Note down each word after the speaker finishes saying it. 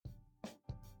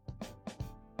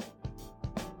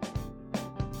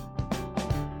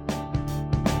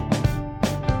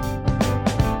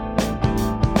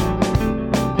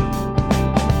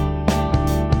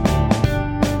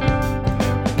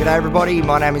G'day everybody,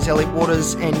 my name is Elliot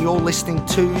Waters and you're listening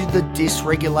to the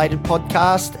Dysregulated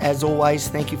Podcast. As always,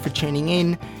 thank you for tuning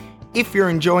in. If you're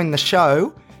enjoying the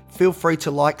show, feel free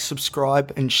to like,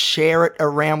 subscribe and share it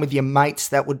around with your mates.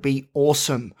 That would be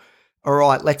awesome. All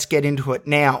right, let's get into it.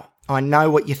 Now, I know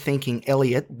what you're thinking,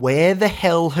 Elliot, where the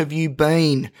hell have you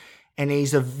been? And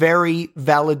it's a very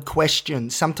valid question.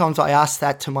 Sometimes I ask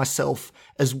that to myself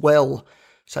as well.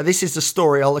 So this is the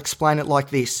story. I'll explain it like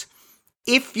this.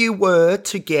 If you were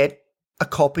to get a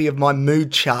copy of my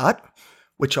mood chart,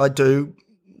 which I do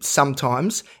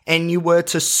sometimes, and you were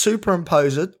to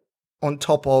superimpose it on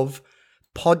top of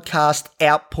podcast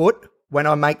output when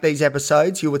I make these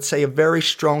episodes, you would see a very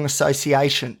strong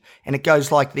association. And it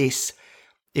goes like this.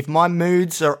 If my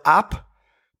moods are up,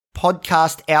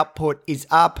 podcast output is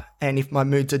up. And if my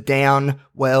moods are down,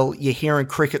 well, you're hearing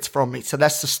crickets from me. So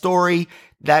that's the story.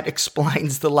 That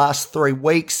explains the last 3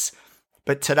 weeks.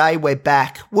 But today we're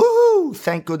back. Woo!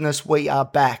 Thank goodness we are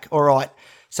back. All right.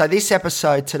 So this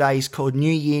episode today is called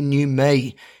New Year, New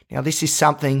Me. Now this is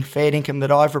something, fair dinkum,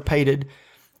 that I've repeated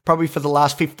probably for the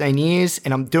last 15 years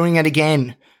and I'm doing it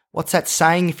again. What's that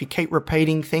saying? If you keep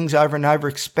repeating things over and over,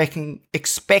 expecting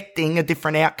a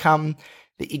different outcome,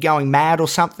 that you're going mad or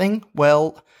something?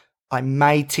 Well, I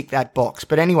may tick that box.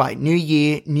 But anyway, New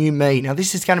Year, New Me. Now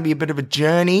this is going to be a bit of a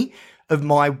journey of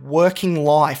my working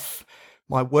life.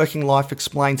 My working life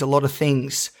explains a lot of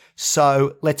things.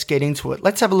 So let's get into it.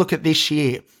 Let's have a look at this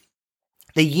year.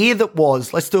 The year that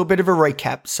was, let's do a bit of a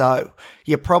recap. So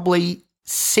you're probably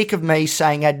sick of me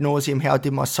saying ad nauseum how I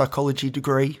did my psychology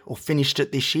degree or finished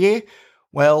it this year.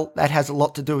 Well, that has a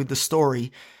lot to do with the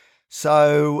story.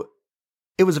 So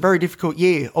it was a very difficult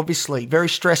year, obviously, very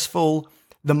stressful.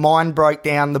 The mind broke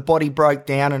down, the body broke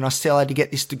down, and I still had to get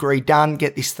this degree done,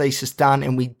 get this thesis done,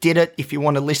 and we did it. If you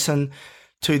want to listen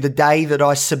to the day that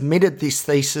I submitted this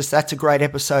thesis, that's a great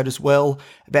episode as well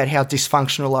about how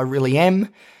dysfunctional I really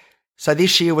am. So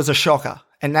this year was a shocker,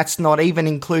 and that's not even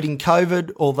including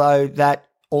COVID, although that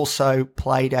also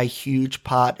played a huge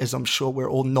part, as I'm sure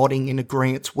we're all nodding in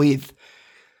agreement with.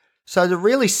 So to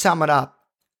really sum it up,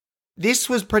 this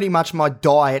was pretty much my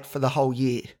diet for the whole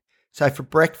year. So for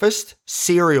breakfast,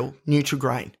 cereal,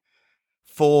 Nutri-Grain.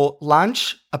 For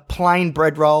lunch, a plain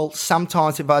bread roll,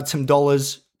 sometimes if I had some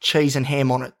dollars, cheese and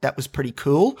ham on it. That was pretty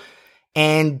cool.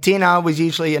 And dinner was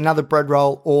usually another bread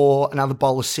roll or another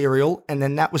bowl of cereal. And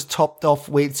then that was topped off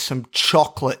with some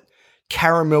chocolate.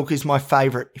 Caramilk is my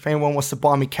favorite. If anyone wants to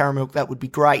buy me Caramilk, that would be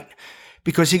great.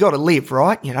 Because you got to live,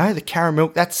 right? You know, the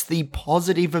Caramilk, that's the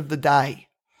positive of the day.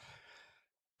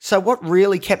 So what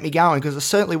really kept me going, because it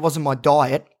certainly wasn't my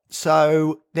diet.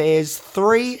 So there's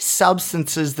 3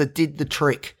 substances that did the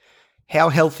trick. How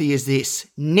healthy is this?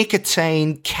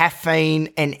 Nicotine, caffeine,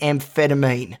 and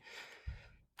amphetamine.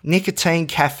 Nicotine,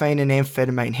 caffeine, and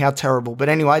amphetamine. How terrible. But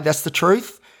anyway, that's the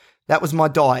truth. That was my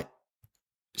diet.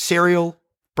 Cereal,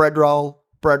 bread roll,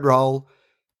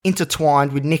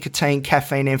 intertwined with nicotine,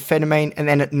 caffeine, amphetamine, and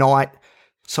then at night,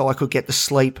 so I could get the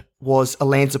sleep, was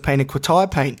olanzapine and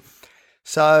quetiapine.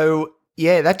 So,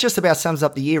 yeah, that just about sums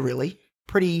up the year, really.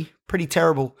 Pretty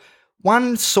terrible.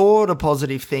 One sort of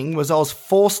positive thing was I was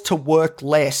forced to work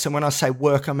less. And when I say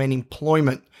work, I mean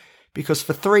employment. Because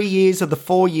for 3 years of the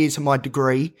 4 years of my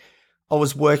degree, I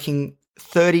was working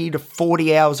 30 to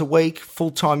 40 hours a week,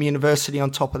 full-time university on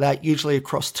top of that, usually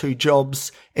across 2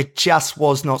 jobs. It just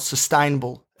was not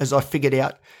sustainable, as I figured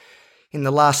out in the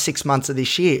last 6 months of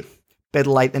this year. Better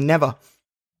late than never.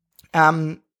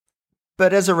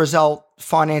 But as a result,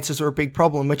 finances are a big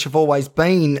problem, which have always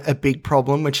been a big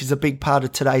problem, which is a big part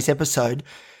of today's episode.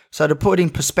 So to put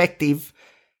in perspective,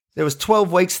 there was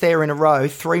 12 weeks there in a row,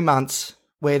 3 months,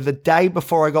 where the day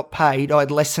before I got paid, I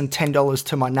had less than $10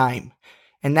 to my name.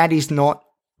 And that is not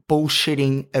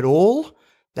bullshitting at all.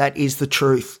 That is the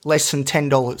truth. Less than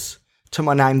 $10 to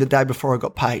my name the day before I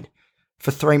got paid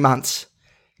for 3 months.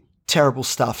 Terrible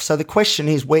stuff. So the question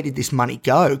is, where did this money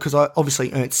go? Because I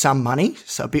obviously earned some money.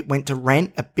 So a bit went to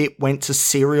rent, a bit went to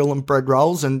cereal and bread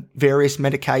rolls and various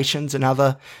medications and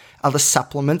other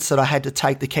supplements that I had to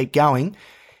take to keep going.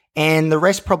 And the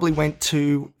rest probably went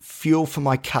to fuel for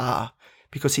my car,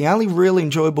 because the only really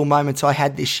enjoyable moments I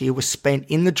had this year were spent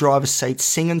in the driver's seat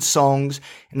singing songs,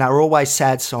 and they were always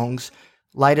sad songs,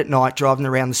 late at night driving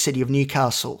around the city of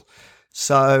Newcastle.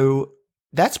 So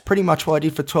that's pretty much what I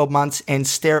did for 12 months, and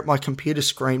stare at my computer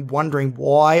screen wondering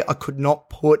why I could not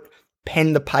put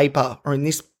pen to paper, or in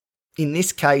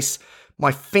this case,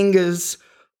 my fingers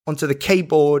onto the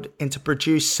keyboard and to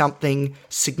produce something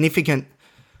significant.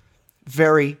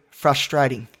 Very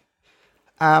frustrating.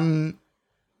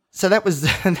 So that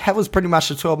was pretty much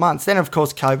the 12 months. Then, of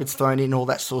course, COVID's thrown in, all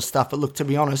that sort of stuff. But look, to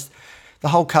be honest, the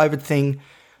whole COVID thing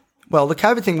Well, the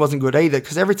COVID thing wasn't good either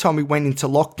because every time we went into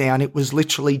lockdown, it was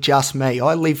literally just me.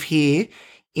 I live here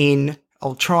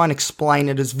I'll try and explain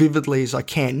it as vividly as I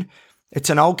can. It's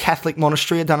an old Catholic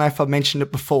monastery. I don't know if I've mentioned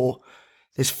it before.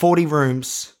 There's 40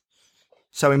 rooms.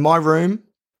 So in my room,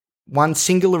 one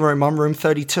singular room, I'm room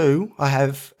 32, I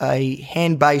have a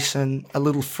hand basin, a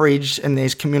little fridge, and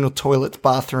there's communal toilets,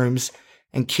 bathrooms,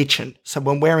 and kitchen. So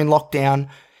when we're in lockdown,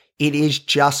 it is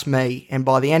just me. And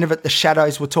by the end of it, the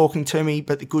shadows were talking to me.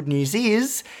 But the good news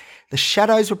is the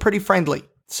shadows were pretty friendly.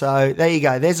 So there you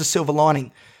go. There's a silver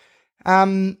lining.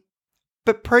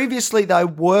 But previously, though,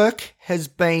 work has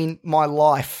been my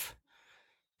life.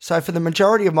 So for the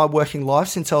majority of my working life,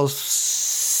 since I was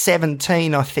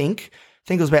 17, I think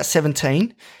it was about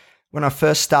 17, when I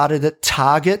first started at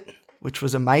Target, which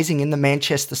was amazing in the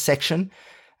Manchester section.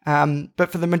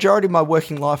 But for the majority of my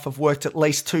working life, I've worked at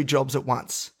least 2 jobs at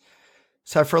once.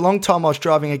 So for a long time, I was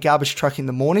driving a garbage truck in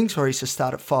the mornings where I used to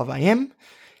start at 5 a.m.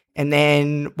 And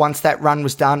then once that run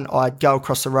was done, I'd go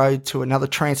across the road to another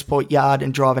transport yard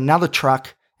and drive another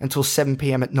truck until 7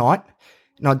 p.m. at night.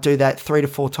 And I'd do that 3 to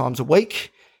 4 times a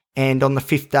week. And on the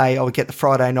 5th day, I would get the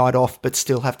Friday night off, but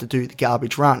still have to do the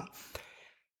garbage run.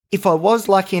 If I was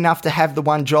lucky enough to have the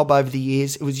one job over the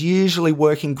years, it was usually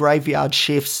working graveyard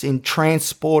shifts in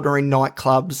transport or in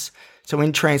nightclubs. So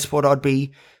in transport, I'd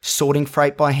be sorting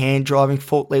freight by hand, driving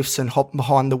forklifts and hopping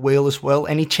behind the wheel as well,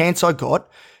 any chance I got,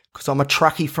 because I'm a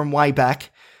truckie from way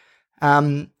back.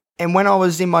 And when I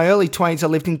was in my early 20s, I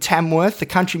lived in Tamworth, the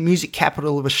country music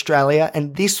capital of Australia,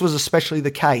 and this was especially the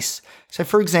case. So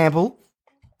for example,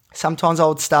 sometimes I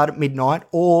would start at midnight,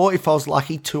 or if I was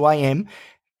lucky, 2 a.m.,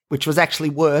 which was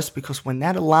actually worse because when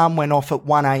that alarm went off at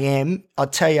 1 a.m., I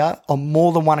tell you, on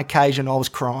more than one occasion, I was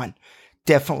crying.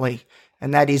 Definitely.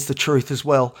 And that is the truth as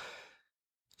well.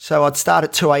 So I'd start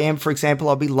at 2 a.m., for example.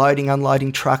 I'd be loading,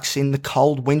 unloading trucks in the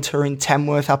cold winter in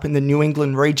Tamworth up in the New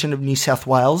England region of New South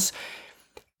Wales.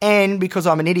 And because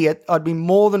I'm an idiot, I'd be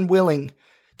more than willing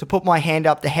to put my hand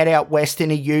up to head out west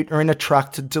in a ute or in a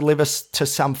truck to deliver to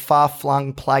some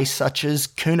far-flung place such as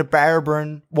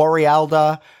Coonabarabran,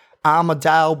 Warialda,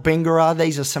 Armidale, Bingara.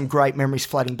 These are some great memories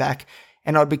flooding back.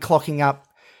 And I'd be clocking up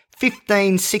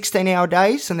 15, 16-hour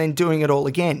days and then doing it all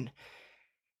again.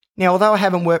 Now, although I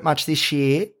haven't worked much this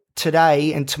year,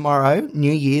 today and tomorrow,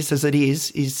 New Year's as it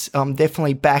is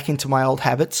definitely back into my old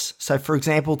habits. So, for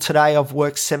example, today I've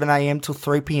worked 7 a.m. till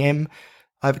 3 p.m.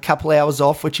 I have a couple hours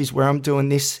off, which is where I'm doing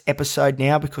this episode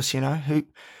now because,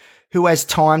 who has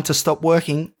time to stop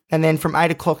working? And then from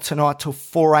 8 o'clock tonight till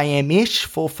 4 a.m.-ish,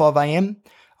 4, 5 a.m.,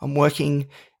 I'm working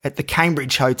at the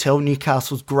Cambridge Hotel,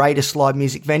 Newcastle's greatest live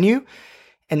music venue.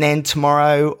 And then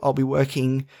tomorrow I'll be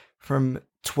working from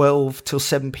 12 till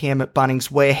 7 p.m. at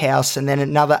Bunnings Warehouse, and then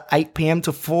another 8 p.m.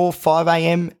 to 4, 5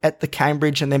 a.m. at the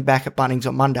Cambridge, and then back at Bunnings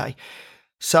on Monday.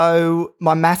 So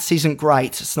my maths isn't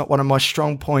great. It's not one of my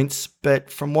strong points,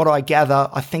 but from what I gather,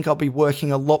 I think I'll be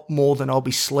working a lot more than I'll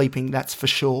be sleeping, that's for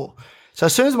sure. So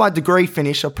as soon as my degree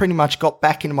finished, I pretty much got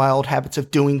back into my old habits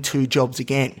of doing 2 jobs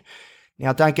again.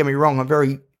 Now, don't get me wrong, I'm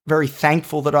very, very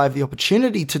thankful that I have the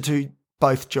opportunity to do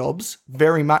both jobs,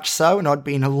 very much so, and I'd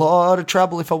be in a lot of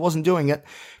trouble if I wasn't doing it.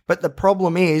 But the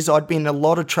problem is I'd be in a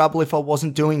lot of trouble if I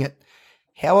wasn't doing it.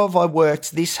 How have I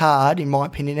worked this hard, in my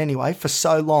opinion anyway, for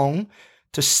so long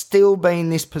to still be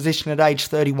in this position at age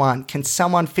 31? Can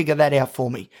someone figure that out for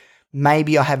me?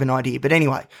 Maybe I have an idea. But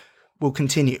anyway, we'll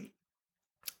continue.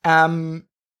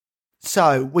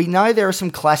 So we know there are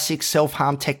some classic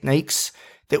self-harm techniques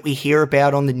that we hear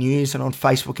about on the news and on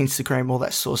Facebook, Instagram, all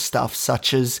that sort of stuff,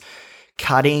 such as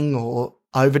cutting or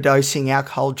overdosing,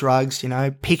 alcohol, drugs,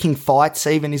 picking fights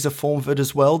even is a form of it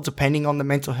as well, depending on the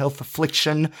mental health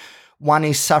affliction one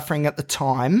is suffering at the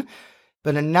time.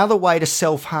 But another way to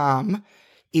self-harm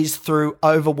is through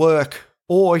overwork,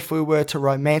 or if we were to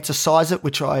romanticize it,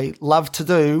 which I love to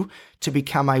do, to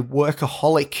become a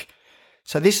workaholic.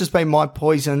 So this has been my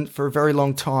poison for a very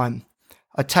long time.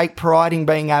 I take pride in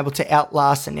being able to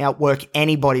outlast and outwork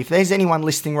anybody. If there's anyone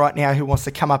listening right now who wants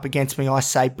to come up against me, I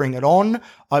say bring it on.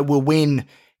 I will win.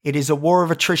 It is a war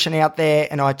of attrition out there,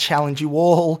 and I challenge you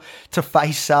all to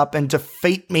face up and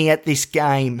defeat me at this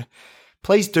game.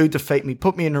 Please do defeat me.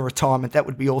 Put me in a retirement. That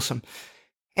would be awesome.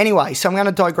 Anyway, so I'm going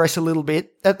to digress a little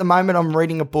bit. At the moment, I'm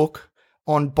reading a book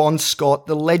on Bon Scott,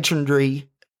 the legendary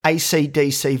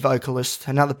AC/DC vocalist,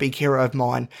 another big hero of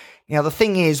mine. Now, the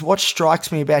thing is, what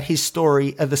strikes me about his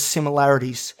story are the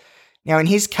similarities. Now, in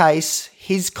his case,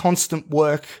 his constant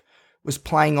work was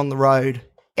playing on the road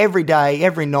every day,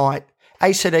 every night.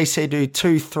 AC/DC do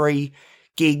 2-3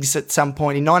 gigs at some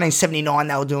point. In 1979,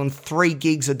 they were doing 3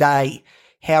 gigs a day.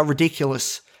 How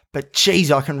ridiculous. But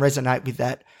geez, I can resonate with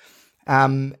that.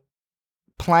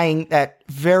 playing that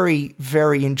very,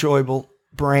 very enjoyable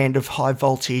brand of high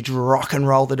voltage rock and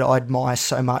roll that I admire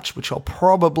so much, which I'll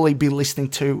probably be listening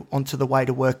to onto the way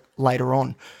to work later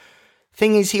on.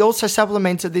 Thing is, he also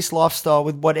supplemented this lifestyle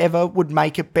with whatever would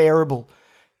make it bearable,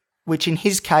 which in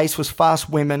his case was fast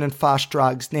women and fast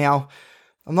drugs. Now,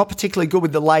 I'm not particularly good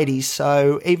with the ladies,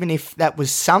 so even if that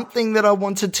was something that I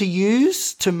wanted to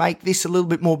use to make this a little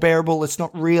bit more bearable, it's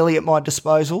not really at my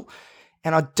disposal.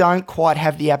 And I don't quite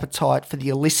have the appetite for the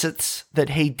illicits that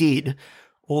he did,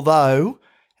 although,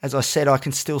 as I said, I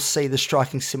can still see the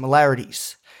striking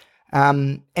similarities.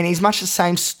 And he's much the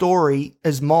same story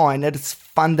as mine at its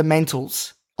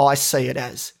fundamentals, I see it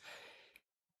as.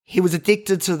 He was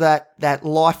addicted to that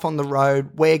life on the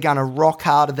road. We're going to rock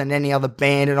harder than any other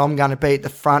band, and I'm going to be at the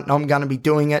front, and I'm going to be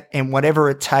doing it, and whatever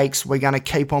it takes, we're going to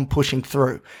keep on pushing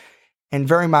through. And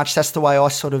very much that's the way I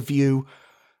sort of view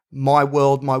my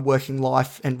world, my working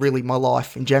life, and really my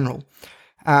life in general.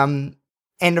 And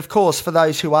of course, for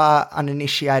those who are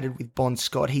uninitiated with Bon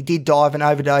Scott, he did die of an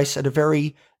overdose at a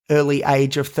very early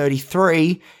age of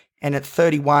 33, and at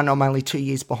 31, I'm only 2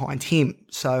 years behind him.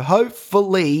 So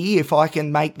hopefully, if I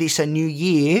can make this a new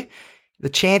year, the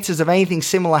chances of anything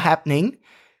similar happening,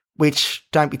 which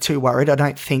don't be too worried, I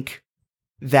don't think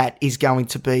that is going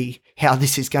to be how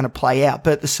this is going to play out.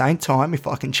 But at the same time, if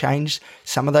I can change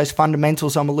some of those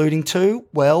fundamentals I'm alluding to,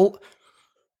 well,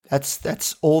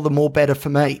 that's all the more better for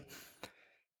me.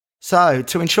 So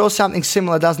to ensure something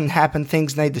similar doesn't happen,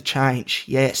 things need to change.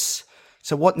 Yes.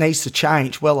 So what needs to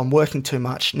change? Well, I'm working too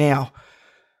much. Now,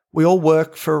 we all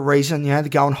work for a reason, to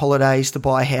go on holidays, to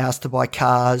buy a house, to buy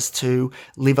cars, to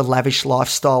live a lavish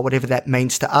lifestyle, whatever that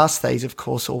means to us. These, of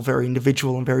course, all very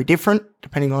individual and very different,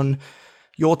 depending on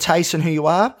your taste and who you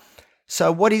are.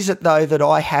 So what is it, though, that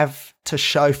I have to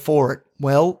show for it?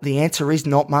 Well, the answer is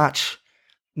not much.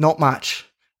 Not much.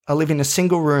 I live in a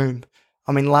single room.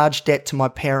 I'm in large debt to my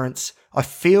parents. I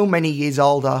feel many years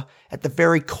older at the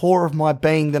very core of my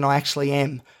being than I actually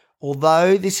am.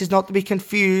 Although this is not to be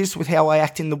confused with how I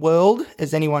act in the world,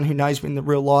 as anyone who knows me in the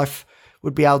real life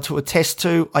would be able to attest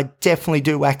to, I definitely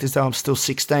do act as though I'm still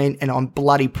 16, and I'm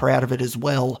bloody proud of it as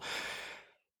well.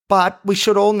 But we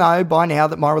should all know by now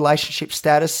that my relationship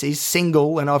status is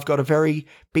single, and I've got a very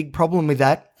big problem with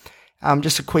that.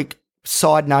 Just a quick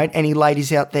side note, any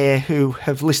ladies out there who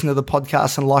have listened to the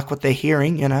podcast and like what they're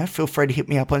hearing, feel free to hit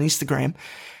me up on Instagram.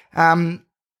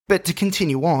 But to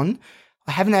continue on,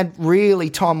 I haven't had really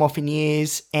time off in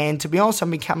years, and to be honest,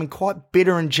 I'm becoming quite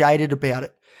bitter and jaded about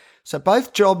it. So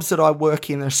both jobs that I work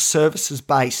in are services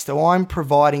based, so I'm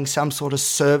providing some sort of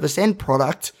service and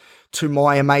product to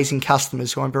my amazing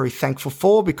customers who I'm very thankful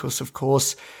for, because of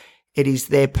course it is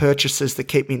their purchases that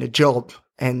keep me in a job.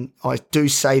 And I do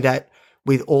say that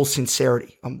with all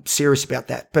sincerity. I'm serious about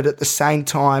that. But at the same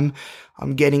time,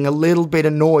 I'm getting a little bit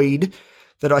annoyed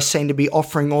that I seem to be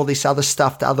offering all this other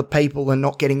stuff to other people and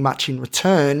not getting much in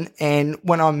return. And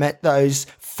when I'm at those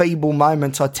feeble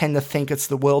moments, I tend to think it's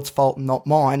the world's fault and not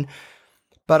mine.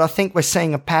 But I think we're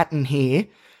seeing a pattern here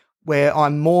where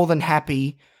I'm more than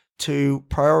happy to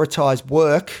prioritize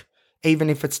work, even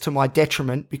if it's to my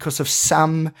detriment, because of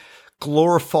some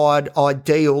glorified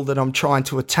ideal that I'm trying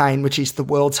to attain, which is the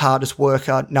world's hardest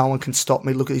worker. No one can stop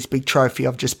me. Look at this big trophy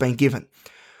I've just been given,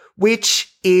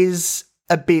 which is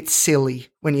a bit silly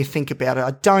when you think about it.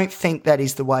 I don't think that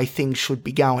is the way things should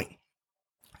be going.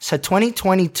 So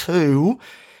 2022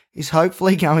 is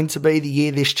hopefully going to be the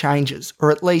year this changes,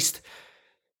 or at least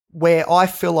where I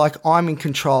feel like I'm in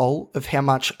control of how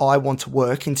much I want to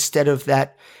work, instead of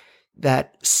that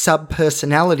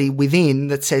sub-personality within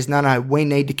that says, no, we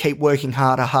need to keep working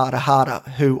harder,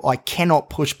 who I cannot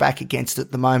push back against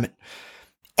at the moment.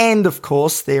 And of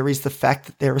course, there is the fact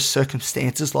that there are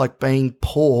circumstances like being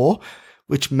poor,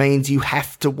 which means you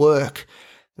have to work.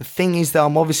 The thing is, though,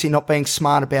 I'm obviously not being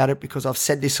smart about it, because I've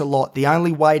said this a lot. The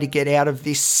only way to get out of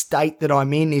this state that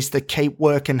I'm in is to keep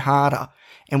working harder.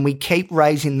 And we keep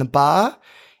raising the bar.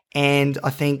 And I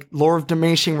think law of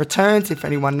diminishing returns, if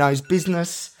anyone knows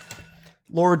business,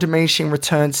 law of diminishing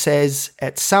returns says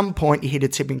at some point you hit a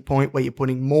tipping point where you're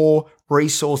putting more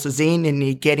resources in and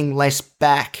you're getting less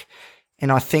back.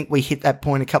 And I think we hit that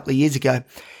point a couple of years ago.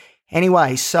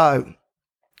 Anyway, so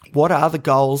what are the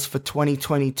goals for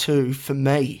 2022 for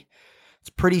me? It's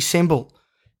pretty simple.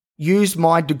 Use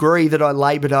my degree that I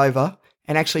laboured over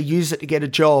and actually use it to get a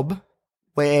job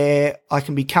where I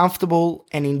can be comfortable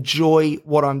and enjoy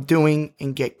what I'm doing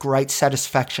and get great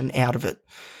satisfaction out of it.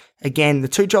 Again, the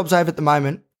two jobs I have at the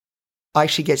moment, I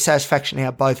actually get satisfaction out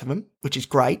of both of them, which is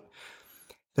great.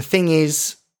 The thing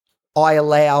is, I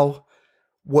allow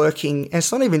working, and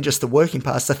it's not even just the working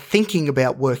part, it's the thinking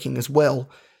about working as well,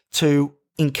 to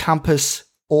encompass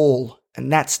all,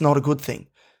 and that's not a good thing.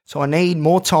 So I need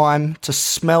more time to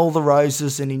smell the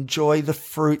roses and enjoy the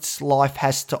fruits life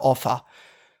has to offer.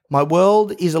 My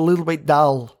world is a little bit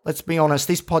dull. Let's be honest,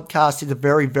 this podcast is a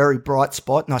very, very bright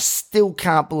spot, and I still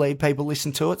can't believe people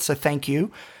listen to it, so thank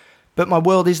you. But my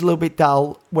world is a little bit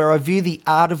dull, where I view the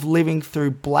art of living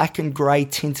through black and grey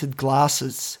tinted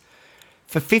glasses.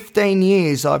 For 15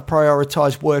 years, I've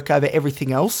prioritised work over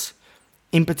everything else,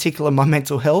 in particular my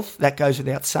mental health. That goes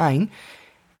without saying.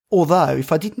 Although,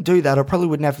 if I didn't do that, I probably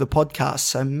wouldn't have the podcast,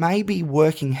 so maybe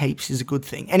working heaps is a good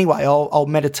thing. Anyway, I'll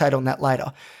meditate on that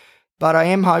later. But I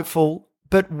am hopeful,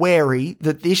 but wary,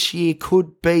 that this year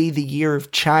could be the year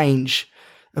of change.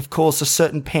 Of course, a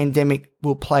certain pandemic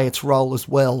will play its role as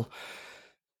well.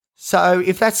 So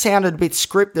if that sounded a bit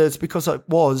scripted, it's because it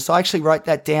was. I actually wrote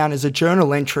that down as a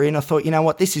journal entry, and I thought, you know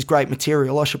what, this is great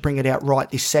material. I should bring it out right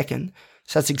this second.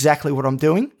 So that's exactly what I'm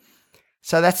doing.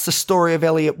 So that's the story of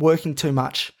Elliot working too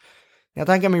much. Now,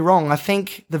 don't get me wrong. I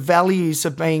think the values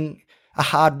of being a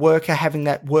hard worker, having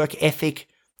that work ethic,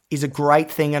 is a great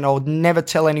thing, and I would never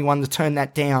tell anyone to turn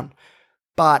that down.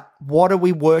 But what are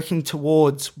we working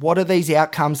towards? What are these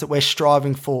outcomes that we're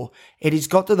striving for? It has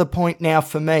got to the point now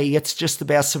for me, it's just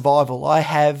about survival. I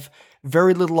have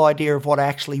very little idea of what I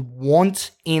actually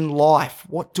want in life.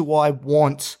 What do I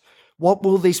want? What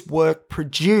will this work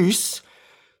produce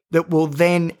that will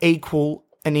then equal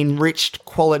an enriched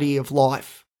quality of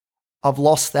life? I've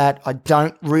lost that. I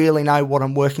don't really know what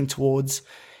I'm working towards.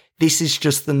 This is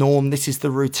just the norm. This is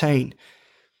the routine.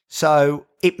 So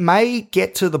it may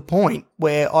get to the point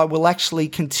where I will actually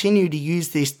continue to use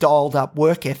this dialed up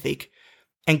work ethic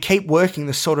and keep working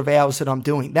the sort of hours that I'm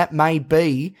doing. That may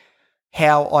be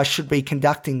how I should be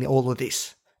conducting all of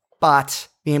this. But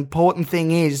the important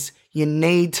thing is you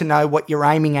need to know what you're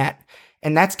aiming at.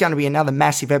 And that's going to be another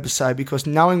massive episode, because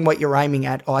knowing what you're aiming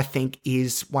at, I think,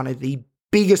 is one of the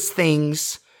biggest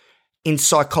things in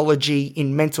psychology,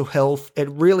 in mental health. It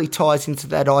really ties into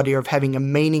that idea of having a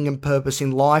meaning and purpose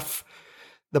in life.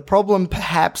 The problem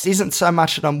perhaps isn't so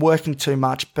much that I'm working too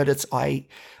much, but it's I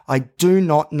do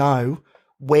not know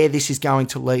where this is going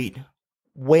to lead.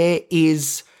 Where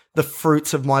is the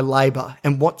fruits of my labour,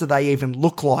 and what do they even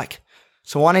look like?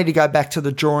 So I need to go back to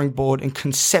the drawing board and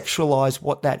conceptualize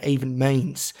what that even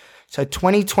means. So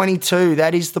 2022,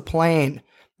 that is the plan.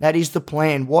 That is the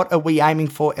plan. What are we aiming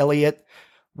for, Elliot?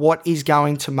 What is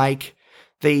going to make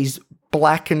these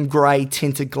black and grey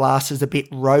tinted glasses a bit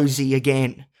rosy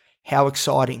again? How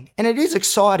exciting. And it is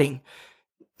exciting.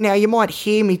 Now, you might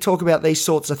hear me talk about these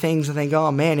sorts of things and think,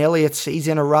 oh man, he's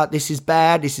in a rut. This is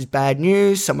bad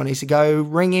news. Someone needs to go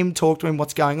ring him, talk to him,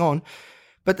 what's going on.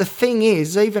 But the thing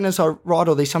is, even as I write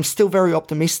all this, I'm still very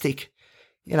optimistic.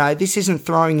 You know, this isn't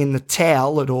throwing in the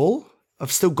towel at all.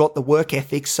 I've still got the work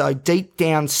ethic. So deep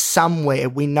down somewhere,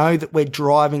 we know that we're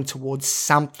driving towards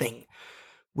something.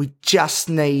 We just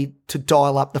need to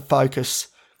dial up the focus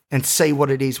and see what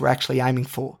it is we're actually aiming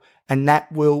for. And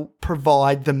that will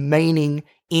provide the meaning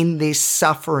in this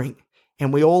suffering.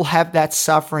 And we all have that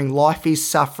suffering. Life is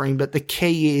suffering, but the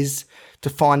key is to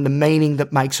find the meaning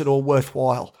that makes it all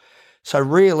worthwhile. So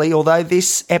really, although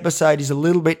this episode is a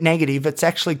little bit negative, it's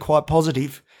actually quite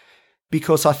positive,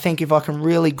 because I think if I can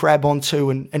really grab onto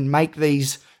and make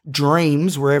these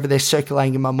dreams, wherever they're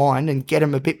circulating in my mind, and get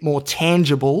them a bit more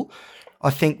tangible, I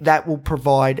think that will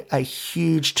provide a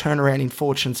huge turnaround in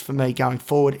fortunes for me going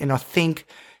forward. And I think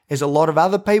there's a lot of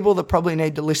other people that probably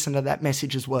need to listen to that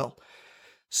message as well.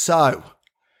 So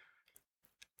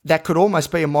that could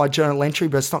almost be in my journal entry,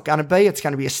 but it's not going to be. It's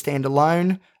going to be a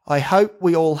standalone. I hope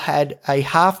we all had a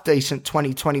half-decent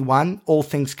 2021, all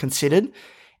things considered.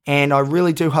 And I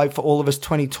really do hope for all of us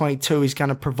 2022 is going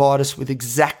to provide us with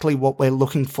exactly what we're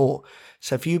looking for.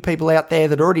 So for you people out there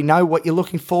that already know what you're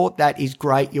looking for, that is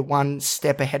great. You're one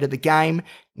step ahead of the game.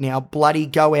 Now bloody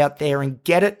go out there and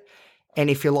get it. And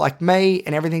if you're like me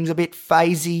and everything's a bit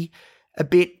phasey, a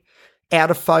bit out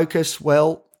of focus,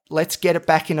 well, let's get it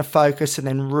back into focus and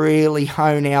then really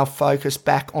hone our focus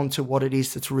back onto what it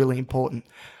is that's really important.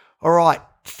 All right.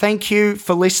 Thank you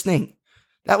for listening.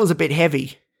 That was a bit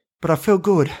heavy, but I feel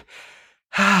good.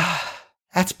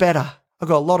 That's better. I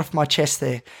got a lot off my chest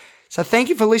there. So thank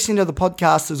you for listening to the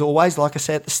podcast as always. Like I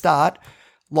said at the start,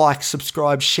 like,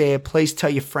 subscribe, share. Please tell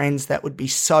your friends. That would be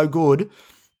so good.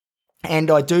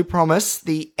 And I do promise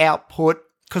the output,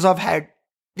 because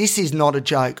this is not a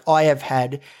joke. I have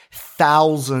had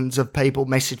thousands of people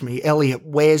message me, Elliot,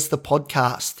 where's the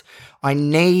podcast? I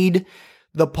need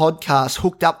the podcast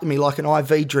hooked up to me like an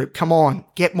IV drip. Come on,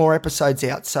 get more episodes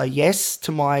out. So yes,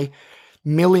 to my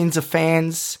millions of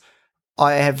fans,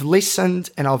 I have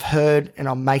listened and I've heard and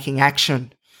I'm making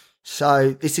action.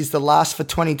 So this is the last for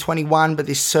 2021, but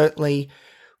this certainly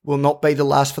will not be the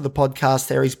last for the podcast.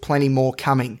 There is plenty more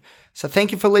coming. So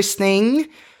thank you for listening.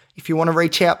 If you want to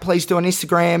reach out, please do on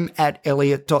Instagram at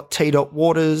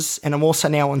elliot.t.waters. And I'm also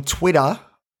now on Twitter,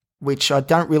 which I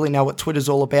don't really know what Twitter's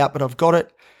all about, but I've got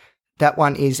it. That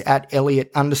one is at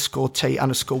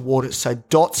Elliot_T_Waters. So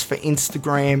dots for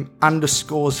Instagram,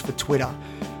 underscores for Twitter.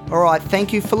 All right,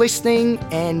 thank you for listening,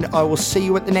 and I will see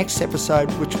you at the next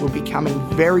episode, which will be coming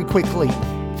very quickly.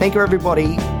 Thank you,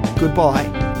 everybody.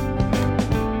 Goodbye.